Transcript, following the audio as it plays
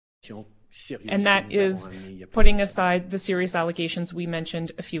And that is putting aside the serious allegations we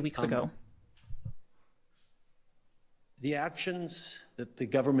mentioned a few weeks ago. The actions that the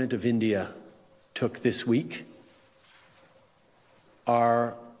government of India took this week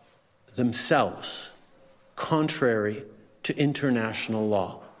are themselves contrary to international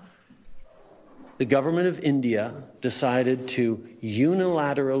law. The government of India decided to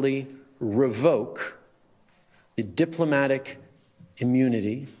unilaterally revoke the diplomatic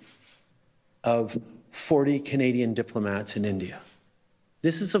immunity of 40 Canadian diplomats in India.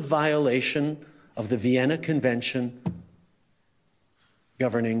 This is a violation of the Vienna Convention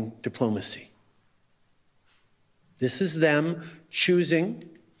governing diplomacy. This is them choosing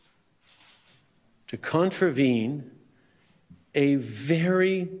to contravene a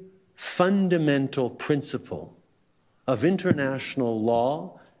very fundamental principle of international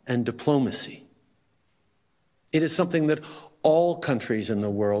law and diplomacy. It is something that all countries in the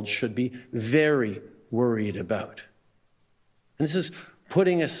world should be very worried about. And this is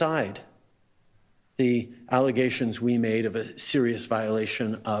putting aside the allegations we made of a serious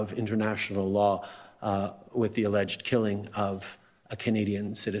violation of international law with the alleged killing of a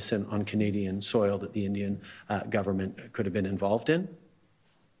Canadian citizen on Canadian soil that the Indian government could have been involved in.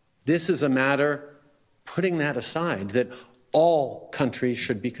 This is a matter, putting that aside, that all countries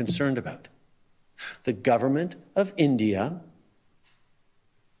should be concerned about. The government of India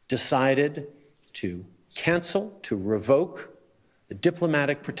decided to cancel, to revoke the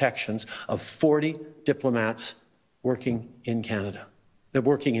diplomatic protections of 40 diplomats working in Canada,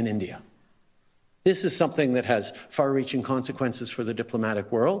 working in India. This is something that has far-reaching consequences for the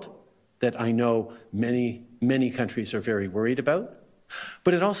diplomatic world that I know many, many countries are very worried about.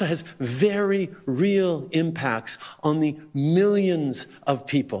 But it also has very real impacts on the millions of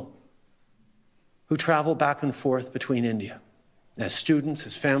people who travel back and forth between India, as students,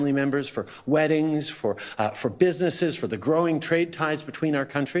 as family members, for weddings, for businesses, for the growing trade ties between our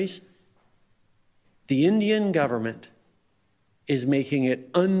countries. The Indian government is making it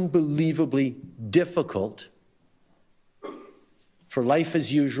unbelievably difficult for life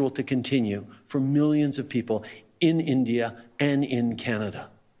as usual to continue for millions of people in India and in Canada.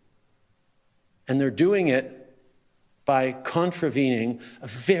 And they're doing it by contravening a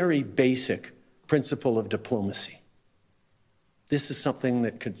very basic principle of diplomacy. This is something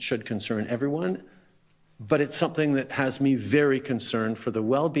that should concern everyone, but it's something that has me very concerned for the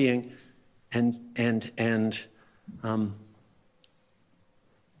well-being and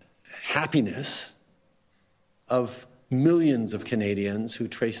happiness of millions of Canadians who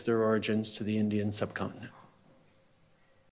trace their origins to the Indian subcontinent.